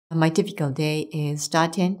My typical day is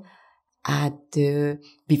starting at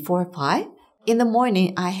before 5. In the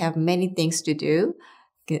morning, I have many things to do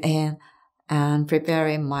and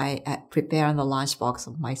preparing preparing the lunchbox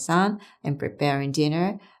of my son and preparing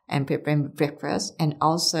dinner and preparing breakfast and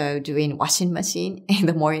also doing washing machine in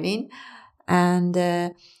the morning. And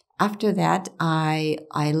after that, I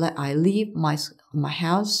leave my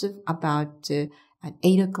house about at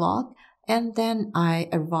 8 o'clock, and then I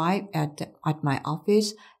arrive at my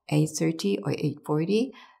office 8:30 or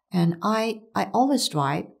 8:40, and I always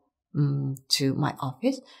drive to my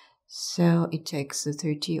office, so it takes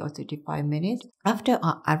 30 or 35 minutes. After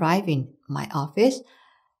arriving my office,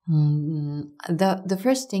 the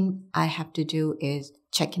first thing I have to do is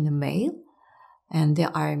checking the mail, and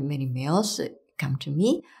there are many mails that come to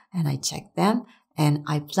me, and I check them, and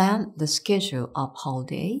I plan the schedule of whole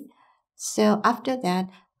day. So after that,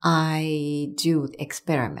 I do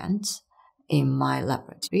experiments in my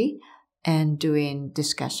laboratory and doing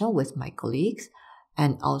discussion with my colleagues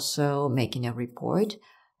and also making a report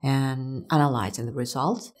and analyzing the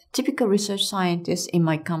results. Typical research scientist in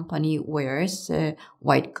my company wears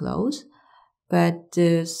white clothes, but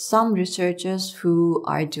some researchers who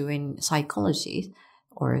are doing psychology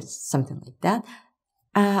or something like that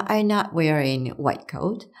are not wearing white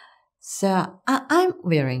coat. So I'm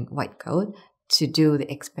wearing white coat to do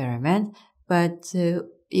the experiment, but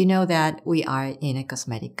you know that we are in a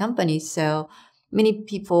cosmetic company, so many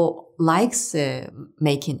people likes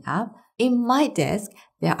making up. In my desk,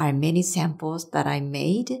 there are many samples that I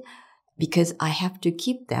made because I have to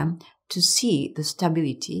keep them to see the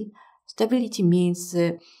stability. Stability means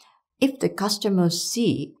if the customers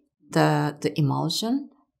see the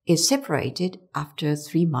emulsion is separated after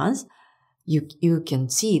 3 months, you can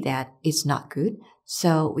see that it's not good.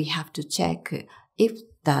 So we have to check if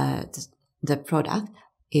the product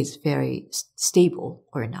is very stable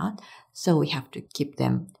or not. So we have to keep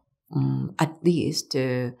them at least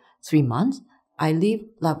 3 months. I leave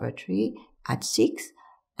laboratory at 6,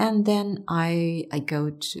 and then I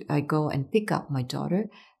go and pick up my daughter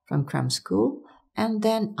from cram school, and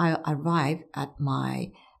then I arrive at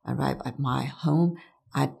my home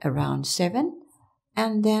at around 7,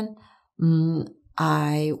 and then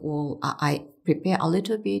I prepare a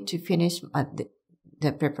little bit to finish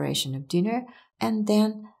the preparation of dinner, and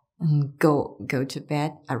then go to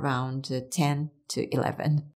bed around 10 to 11.